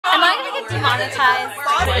Demonetized.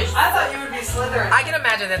 I thought you would be Slytherin. I can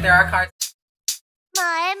imagine that there are cards.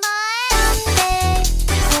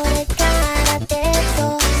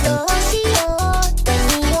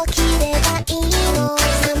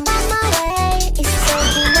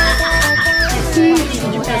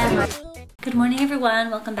 Good morning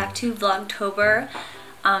everyone, welcome back to Vlogtober.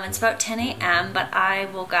 It's about 10 a.m. but I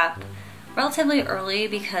woke up relatively early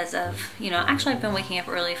because of, actually I've been waking up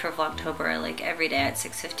early for Vlogtober like every day at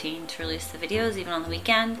 6:15 to release the videos, even on the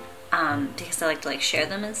weekend, because I like to share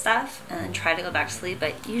them and stuff and then try to go back to sleep,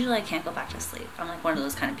 but usually I can't go back to sleep. I'm like one of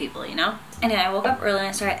those kind of people, Anyway, I woke up early and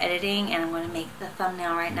I started editing, and I'm going to make the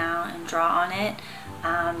thumbnail right now and draw on it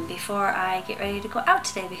before I get ready to go out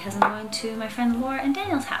today, because I'm going to my friend Laura and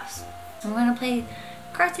Daniel's house. I'm going to play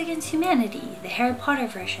Cards Against Humanity, the Harry Potter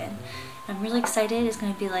version. I'm really excited. It's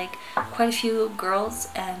going to be like quite a few girls,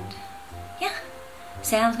 and yeah.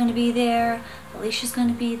 Sam's going to be there, Alicia's going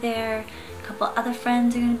to be there, a couple other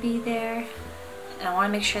friends are going to be there. And I want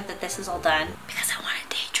to make sure that this is all done because I want a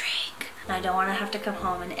day drink. And I don't want to have to come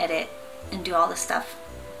home and edit and do all this stuff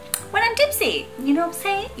when I'm tipsy. You know what I'm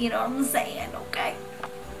saying? You know what I'm saying, okay?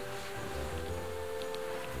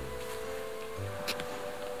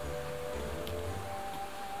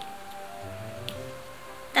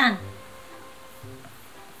 Done.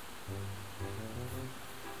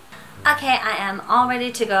 Okay, I am all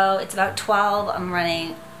ready to go. It's about 12. I'm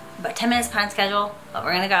running about 10 minutes behind schedule, but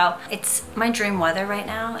we're gonna go. It's my dream weather right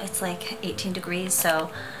now. It's like 18 degrees, so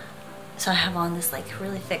I have on this like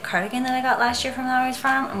really thick cardigan that I got last year from Lowry's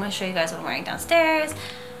Farm. I'm gonna show you guys what I'm wearing downstairs.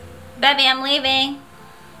 Baby, I'm leaving.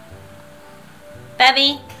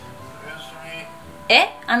 Baby.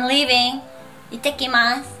 I'm leaving.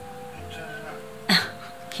 Itakimasu.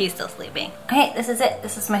 He's still sleeping. Okay, this is it.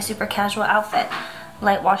 This is my super casual outfit.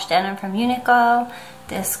 Light wash denim from Uniqlo.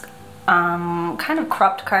 This kind of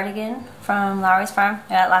cropped cardigan from Lowry's Farm.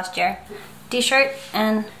 I got it last year. T-shirt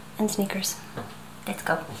and sneakers. Let's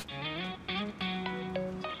go.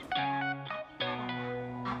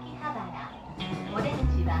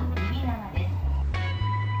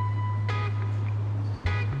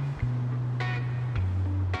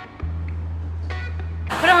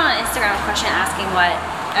 I put on an Instagram question asking what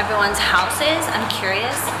everyone's house is. I'm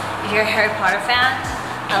curious if you're a Harry Potter fan.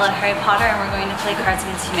 I love Harry Potter and we're going to play Cards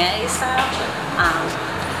Against Humanity style.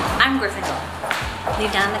 I'm Gryffindor.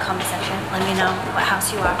 Leave down in the comment section. Let me know what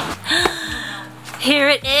house you are. Here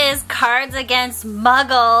it is, Cards Against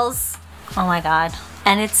Muggles. Oh my god.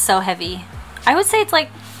 And it's so heavy. I would say it's like,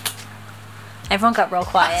 everyone got real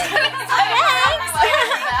quiet.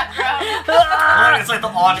 It's like the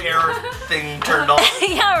on-air thing turned off.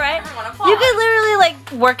 Yeah, right? You could literally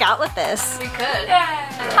like work out with this. We could.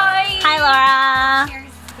 Hi. Hi, Laura.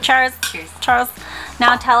 Cheers. Cheers. Cheers.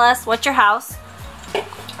 Now tell us, what's your house?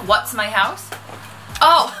 What's my house?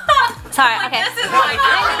 Oh. Sorry, okay. This is my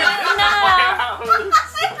house. No.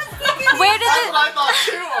 Where did That's what I thought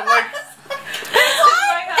too. I'm like,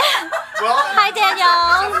 well, hi, Daniel.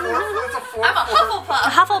 I'm a Hufflepuff. A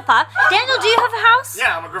Hufflepuff. Daniel, do you have a house?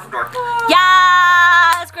 yeah, I'm a Gryffindor.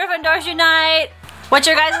 Yes! Gryffindors unite! What's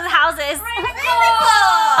your guys' houses?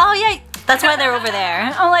 Ravenclaw. Oh yeah, that's why they're over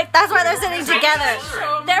there. I'm like, that's why they're sitting together.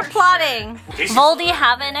 They're plotting. Voldy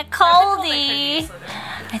having a coldie.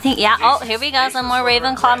 I think, yeah. Oh, here we go. Some more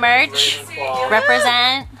Ravenclaw merch.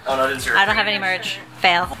 Represent. Oh no, I didn't see her. I don't have any merch.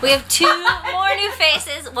 Fail. We have two more new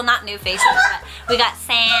faces. Well, not new faces, but we got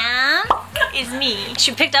Sam. Is me.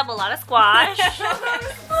 She picked up a lot of squash.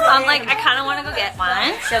 I'm like, I kind of want to go get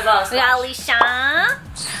one. We got Alicia.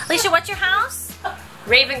 Alicia, what's your house?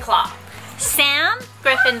 Ravenclaw. Sam?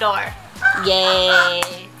 Gryffindor. Yay.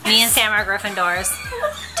 Me and Sam are Gryffindors.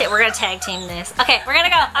 We're gonna tag team this. Okay, we're gonna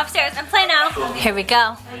go upstairs and play now. Here we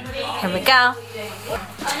go. Here we go.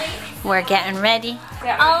 We're getting ready.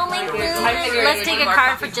 Oh my goodness. Let's take a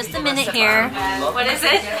card for just a minute here. What is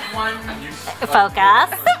it? Focus.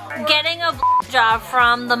 Getting a job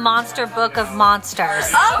from the Monster Book of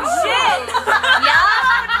Monsters. Oh shit!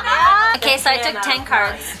 Yeah. Okay, so I took 10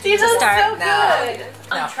 cards to start. So good.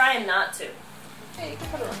 I'm trying not to.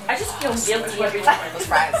 I just feel guilty every time I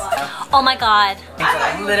fries. Oh my god.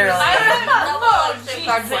 Literally. I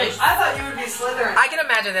thought you would be Slytherin. I can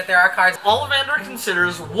imagine that there are cards. Ollivander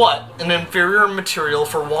considers what an inferior material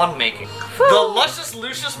for wand making? The luscious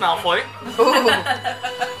Lucius Malfoy.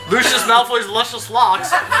 Lucius Malfoy's luscious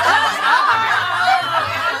locks.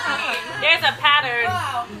 There's a pattern.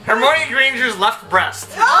 Hermione Granger's left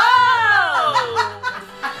breast. Oh!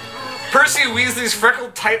 Percy Weasley's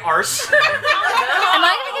freckled tight arse. Am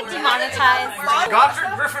I gonna get Demonetized. Godric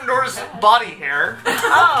Gryffindor's body hair.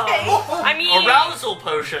 Oh, I mean, Arousal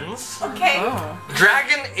potions. Okay.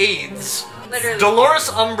 Dragon aids. Literally. Dolores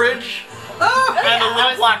Umbridge. And a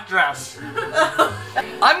little black dress.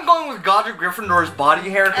 I'm going with Godric Gryffindor's body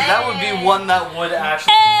hair because that would be one that would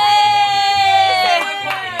actually.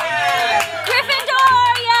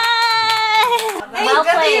 Gryffindor, yay! Well The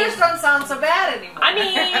played. ears don't sound so bad anymore. I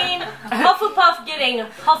mean, Hufflepuff getting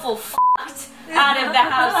Hufflefucked out of the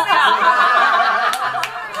house.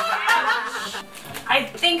 I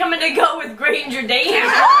think I'm gonna go with Granger Danger.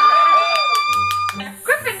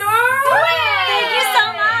 Gryffindor! Thank you so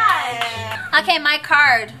much. Okay, my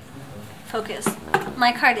card. Focus.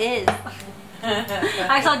 My card is.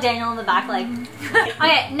 I saw Daniel in the back like.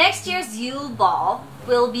 Okay, next year's Yule Ball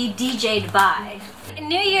will be DJ'd by.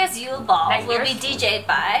 New Year's Yule Ball will be DJ'd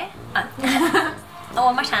by.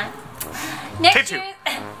 One more time. Next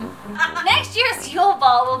year's Yule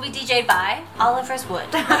Ball will be DJ'd by Oliver's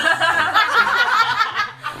Wood.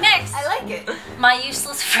 Next, I like it. my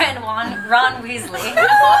useless friend Ron Weasley.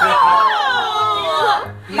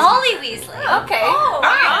 Molly Weasley. Okay.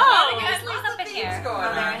 Weasley's up in here.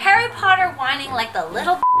 Harry Potter whining like the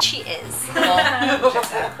little she is.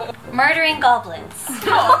 Murdering goblins.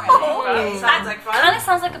 Sounds like fun. Kind of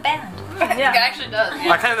sounds like a band. It actually does.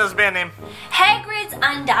 I kind of know this band name. Hagrid's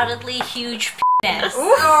undoubtedly huge penis.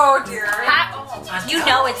 Oh dear. You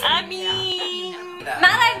know it's. I mean,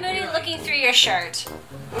 Mad-eyed Moody looking through your shirt.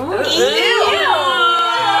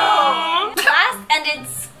 Glass-ended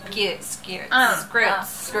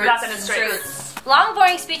screwts. Long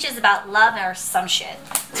boring speeches about love or some shit.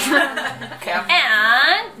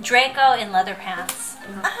 And Draco in leather pants.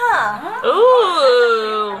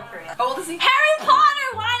 ooh. How old is he? Harry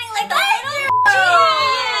Potter whining like the little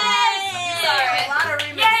Sorry. A lot of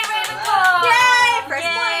remixes. Yay, Ravenclaw! Yay! First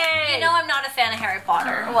point. You know I'm not a fan of Harry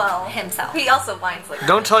Potter. Well, himself. he also whines like.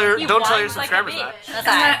 Don't tell your whines like a subscribers that. That's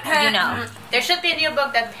alright. You know. There should be a new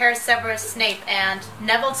book that pairs Severus Snape and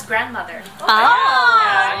Neville's grandmother. Oh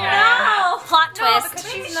no! Plot twist.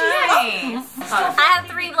 She's nice. I have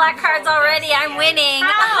 3 black cards already. I'm winning.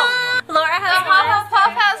 Laura has one.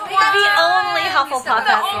 Hufflepuff has one. The only Hufflepuff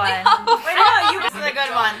has one. This is a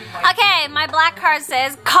good one. Okay, my black card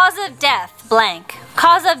says cause of death, blank.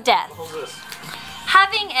 Cause of death. What's this?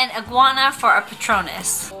 Having an iguana for a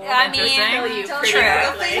Patronus. I mean, true.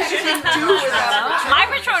 My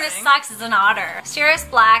Patronus sucks as an otter. Sirius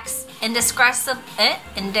Black's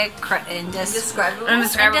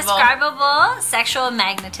indescribable sexual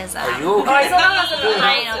magnetism. Are you okay?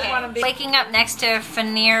 Fine, okay. Waking up next to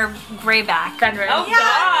Fenrir Greyback. Oh God.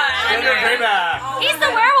 Greyback. He's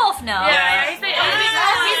the werewolf, no? Yeah, he's the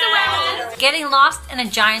werewolf. Getting lost in a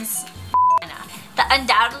giant's the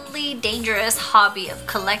undoubtedly dangerous hobby of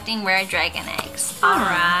collecting rare dragon eggs.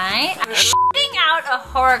 Alright. Shooting out a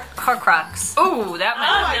Horcrux. Ooh, that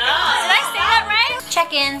one. Did I say that right?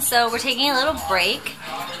 Check in, so we're taking a little break.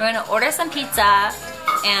 We're gonna order some pizza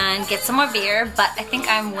and get some more beer, but I think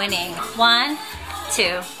I'm winning. 1,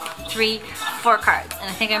 2, 3, 4 cards. And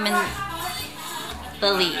I think I'm in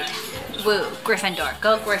the lead. Woo, Gryffindor.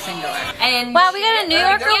 Go Gryffindor. And wow, we got a New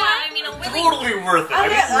Yorker one. Totally worth it. I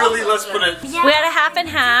mean, really, let's put it. We had a half and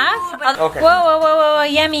half. Okay. Whoa,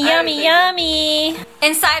 yummy, yummy, yummy.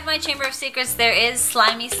 Inside my Chamber of Secrets, there is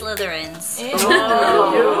slimy Slytherins.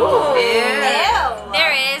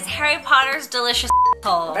 There is Harry Potter's delicious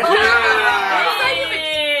hole.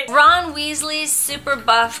 Ron Weasley's super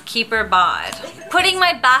buff keeper bod. Putting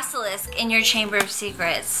my basilisk in your Chamber of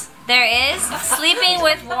Secrets. There is sleeping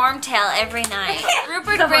with Wormtail every night.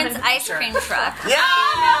 Rupert Grint's ice cream truck.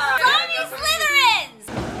 Slimy Slytherins!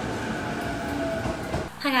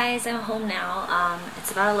 Hi guys, I'm home now.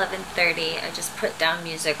 It's about 11:30. I just put down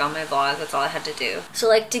music on my vlog. That's all I had to do. So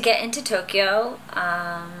like to get into Tokyo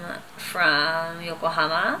from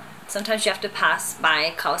Yokohama, sometimes you have to pass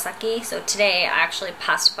by Kawasaki. So today I actually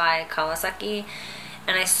passed by Kawasaki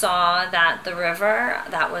and I saw that the river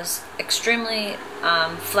that was extremely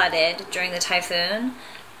flooded during the typhoon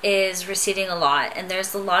is receding a lot, and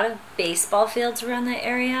there's a lot of baseball fields around the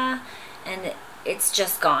area and it's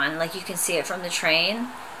just gone. Like you can see it from the train.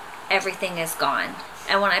 Everything is gone.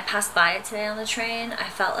 And when I passed by it today on the train, I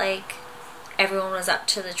felt like everyone was up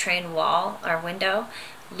to the train wall or window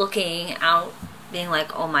looking out being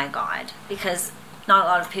like, oh my god, because not a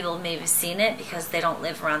lot of people maybe have seen it because they don't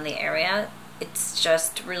live around the area. It's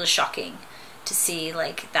just really shocking to see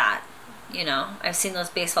like that, you know. I've seen those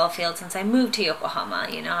baseball fields since I moved to Yokohama,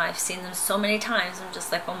 you know. I've seen them so many times. I'm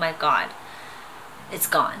just like, oh my god, it's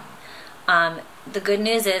gone. The good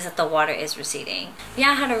news is that the water is receding.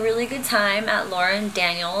 Yeah, I had a really good time at Lauren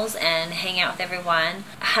Daniels and hanging out with everyone.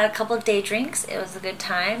 I had a couple of day drinks. It was a good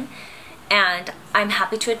time. And I'm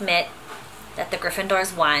happy to admit that the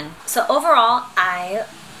Gryffindors won. So overall, I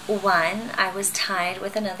won. I was tied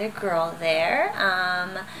with another girl there.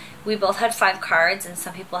 We both had 5 cards, and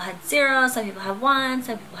some people had 0, some people had 1,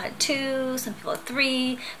 some people had 2, some people had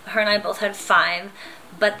 3. But her and I both had 5.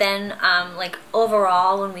 But then, like,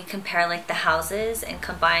 overall, when we compare, like, the houses and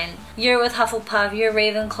combine you're with Hufflepuff, you're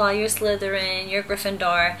Ravenclaw, you're Slytherin, you're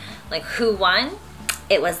Gryffindor, like, who won?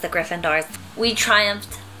 It was the Gryffindors. We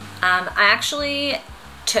triumphed. I actually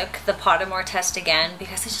took the Pottermore test again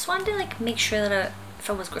because I just wanted to, like, make sure that if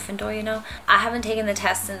I was Gryffindor, you know. I haven't taken the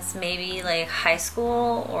test since maybe, like, high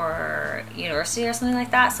school or university or something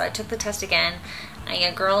like that, so I took the test again. And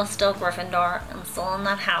yeah, girl is still Gryffindor. I'm still in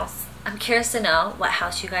that house. I'm curious to know what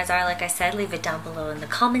house you guys are. Like I said, leave it down below in the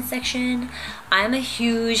comment section. I'm a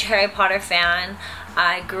huge Harry Potter fan.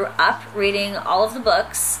 I grew up reading all of the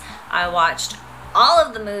books. I watched all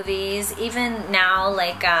of the movies. Even now,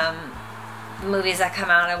 like, the movies that come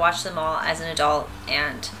out, I watch them all as an adult.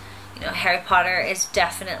 And, you know, Harry Potter is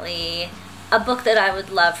definitely a book that I would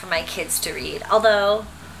love for my kids to read. Although,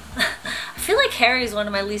 I feel like Harry is one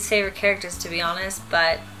of my least favorite characters, to be honest,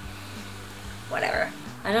 but whatever.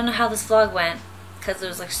 I don't know how this vlog went because there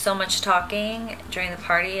was like so much talking during the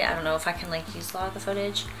party. I don't know if I can like use a lot of the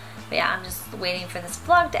footage. But yeah, I'm just waiting for this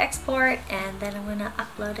vlog to export and then I'm gonna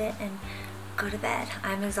upload it and go to bed.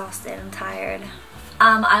 I'm exhausted, I'm tired.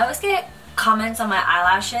 I always get comments on my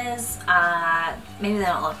eyelashes. Maybe they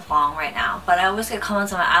don't look long right now, but I always get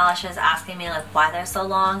comments on my eyelashes asking me like why they're so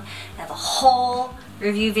long. I have a whole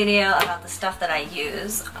review video about the stuff that I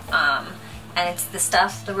use. And it's the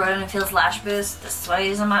stuff, the Roden & Fields Lash Boost. This is what I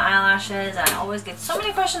use on my eyelashes, and I always get so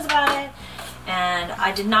many questions about it. And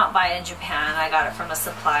I did not buy it in Japan. I got it from a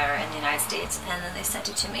supplier in the United States, and then they sent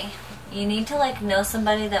it to me. You need to like know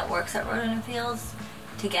somebody that works at Roden & Fields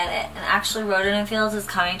to get it. And actually, Roden & Fields is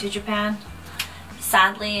coming to Japan.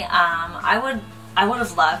 Sadly, I would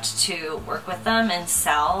have loved to work with them and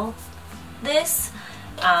sell this,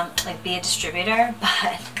 like be a distributor,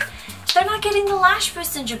 but they're not getting the lash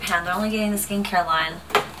boost in Japan. They're only getting the skincare line.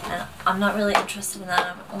 And I'm not really interested in that.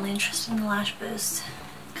 I'm only interested in the lash boost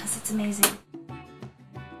because it's amazing.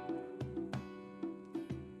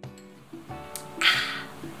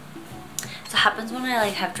 So it happens when I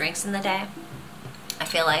like have drinks in the day. I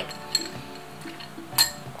feel like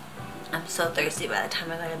I'm so thirsty by the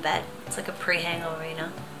time I go to bed. It's like a pre-hangover, you know?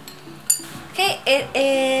 Okay, it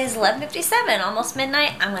is 11:57, almost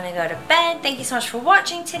midnight. I'm gonna go to bed. Thank you so much for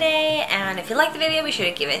watching today, and if you liked the video, be sure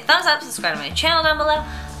to give it a thumbs up, subscribe to my channel down below,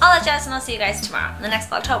 all that jazz, and I'll see you guys tomorrow in the next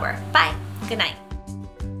Vlogtober. Bye. Good night.